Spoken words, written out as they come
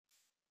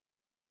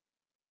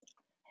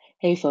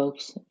Hey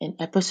folks, in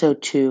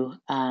episode two,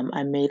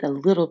 I made a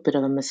little bit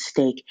of a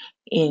mistake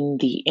in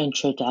the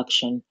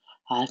introduction,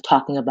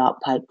 talking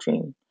about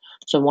Pipedream.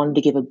 So I wanted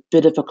to give a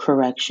bit of a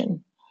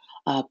correction.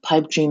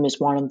 Pipedream is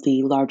one of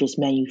the largest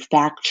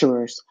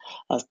manufacturers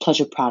of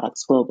pleasure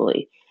products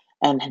globally,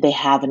 and they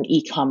have an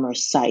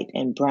e-commerce site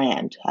and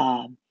brand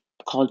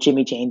called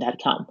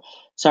JimmyJane.com.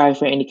 Sorry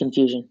for any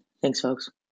confusion. Thanks, folks.